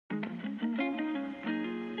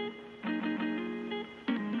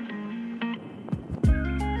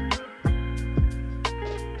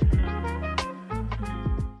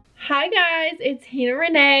Hi guys, it's Hannah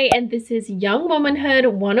Renee and this is Young Womanhood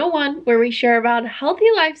 101, where we share about healthy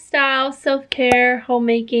lifestyle, self-care,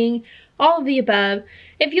 homemaking, all of the above.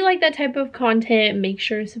 If you like that type of content, make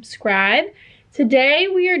sure to subscribe. Today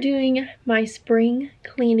we are doing my spring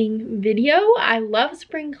cleaning video. I love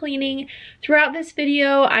spring cleaning. Throughout this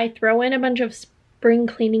video, I throw in a bunch of spring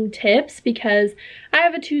cleaning tips because I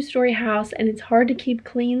have a 2-story house and it's hard to keep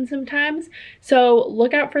clean sometimes. So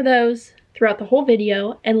look out for those throughout the whole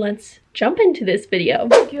video, and let's jump into this video.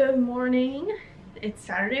 Good morning. It's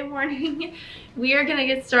Saturday morning. We are gonna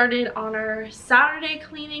get started on our Saturday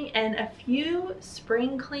cleaning and a few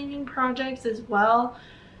spring cleaning projects as well.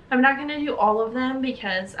 I'm not gonna do all of them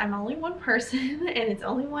because I'm only one person and it's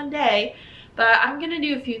only one day, but I'm gonna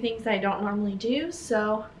do a few things that I don't normally do,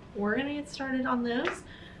 so we're gonna get started on those.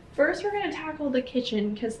 First, we're gonna tackle the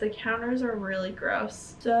kitchen because the counters are really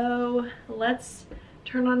gross. So let's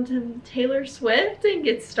turn on to Taylor Swift and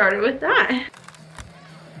get started with that.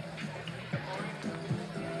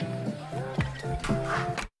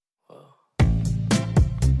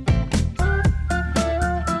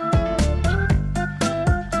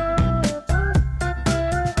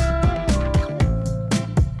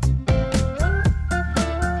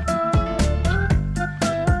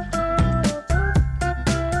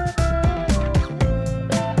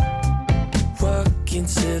 Walk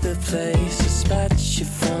into the place, a spot you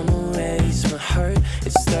from a ways. My heart,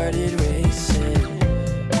 it started racing.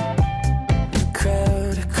 The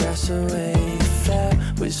crowd across the way,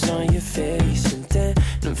 flowers on your face, and then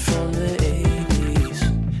I'm from the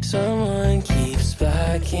 80s. Someone keeps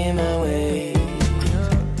blocking my way.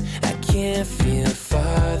 I can't feel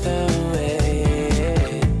farther away.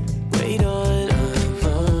 Wait on a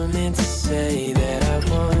moment to say that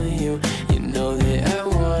I want you. You know that I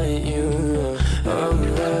want you.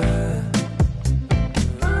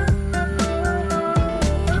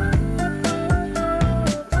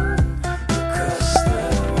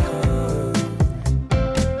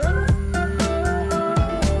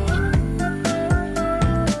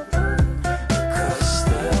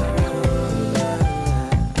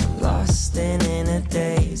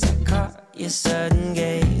 Your sudden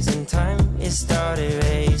gaze and time, it started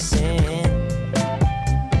racing.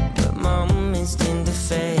 But moments tend to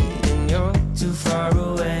fade and you're too far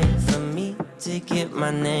away from me to get my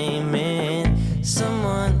name in.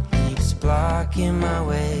 Someone keeps blocking my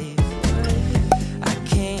way. I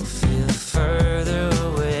can't feel further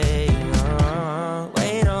away.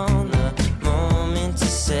 Wait on the moment to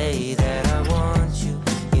say that I want you.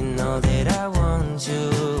 You know that I want you.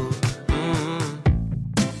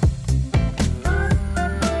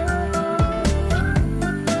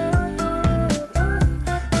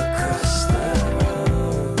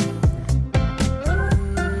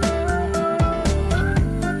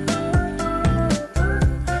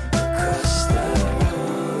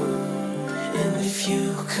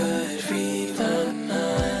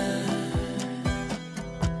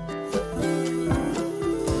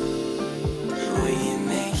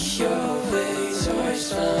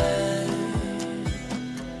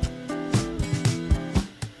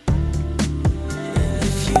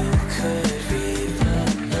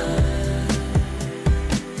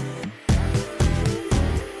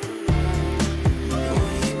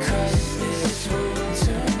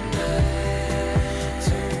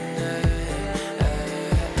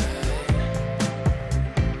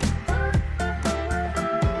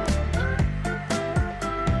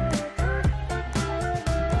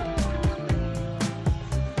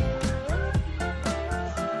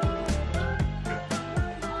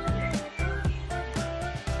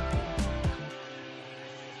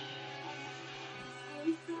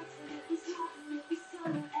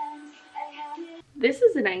 This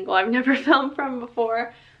is an angle I've never filmed from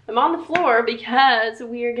before. I'm on the floor because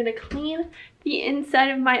we are gonna clean the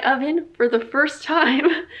inside of my oven for the first time.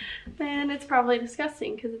 And it's probably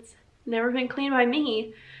disgusting because it's never been cleaned by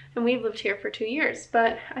me. And we've lived here for 2 years,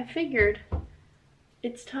 but I figured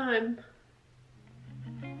it's time.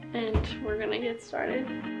 And we're gonna get started.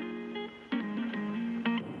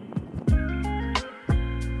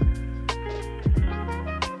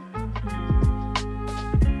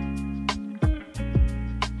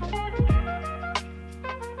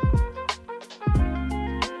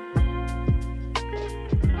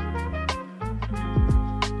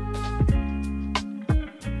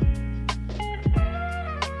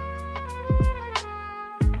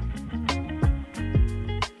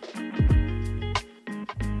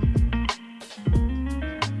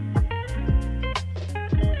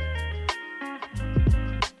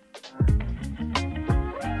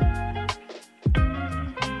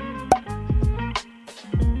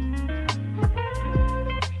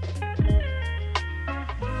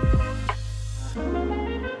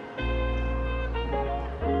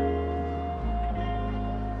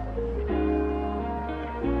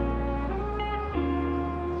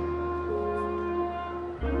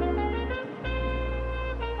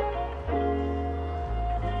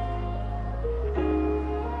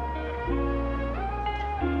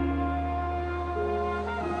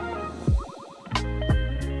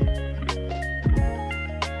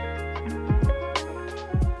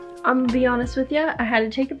 I'm gonna be honest with you, I had to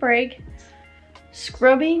take a break.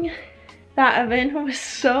 Scrubbing that oven was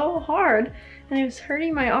so hard and it was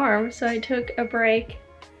hurting my arm, so I took a break.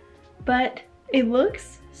 But it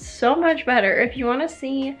looks so much better. If you want to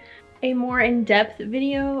see a more in-depth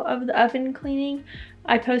video of the oven cleaning,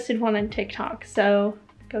 I posted one on TikTok, so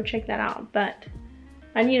go check that out. But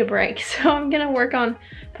I need a break, so I'm gonna work on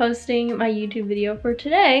posting my YouTube video for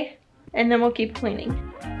today, and then we'll keep cleaning.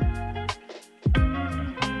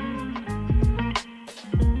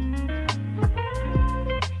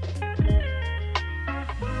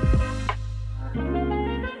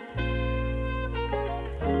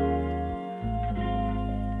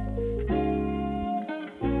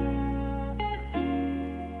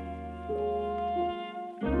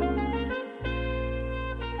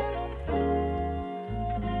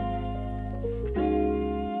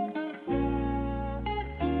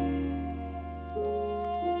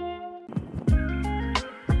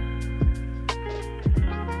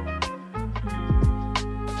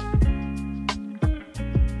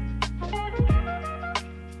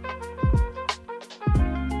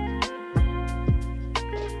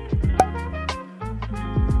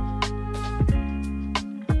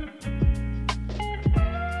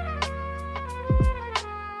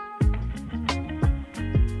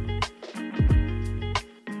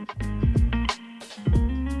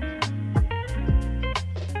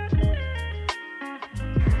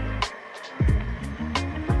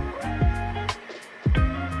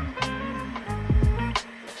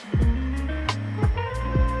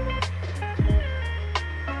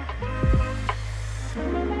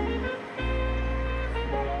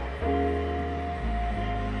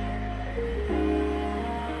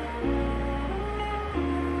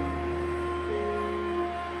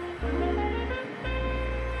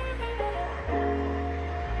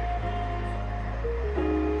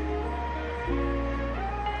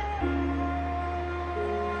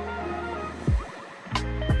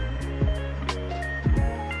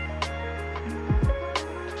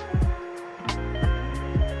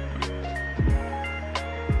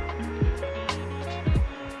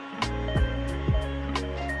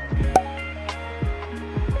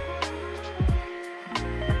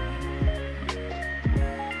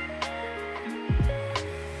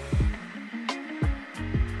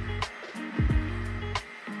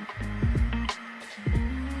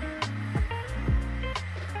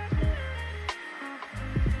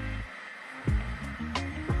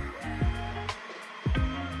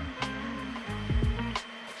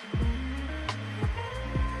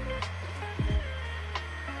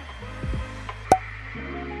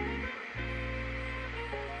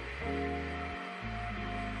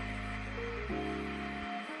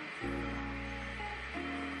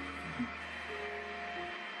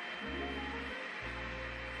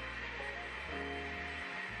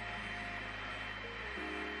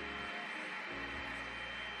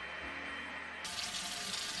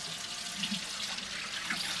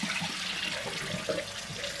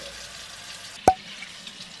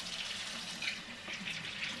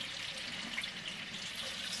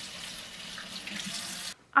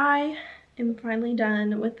 I am finally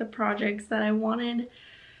done with the projects that I wanted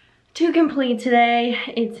to complete today.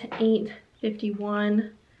 It's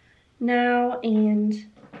 8:51 now and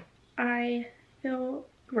I feel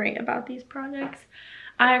great about these projects.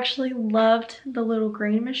 I actually loved the little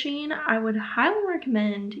green machine. I would highly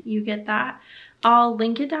recommend you get that. I'll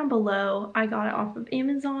link it down below. I got it off of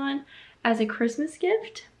Amazon as a Christmas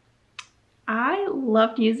gift. I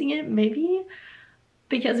loved using it, maybe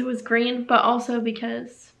because it was green, but also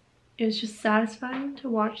because it was just satisfying to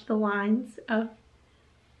watch the lines of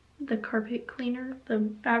the carpet cleaner, the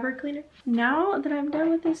fabric cleaner. Now that I'm done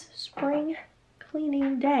with this spring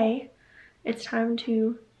cleaning day, it's time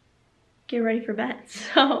to get ready for bed.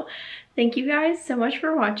 So thank you guys so much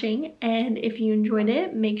for watching, and if you enjoyed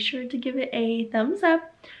it, make sure to give it a thumbs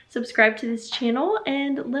up, subscribe to this channel,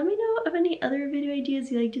 and let me know of any other video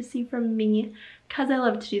ideas you'd like to see from me, because I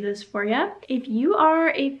love to do this for you. If you are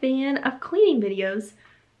a fan of cleaning videos,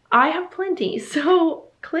 I have plenty, so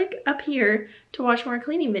click up here to watch more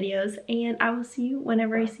cleaning videos, and I will see you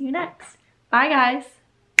whenever I see you next. Bye guys!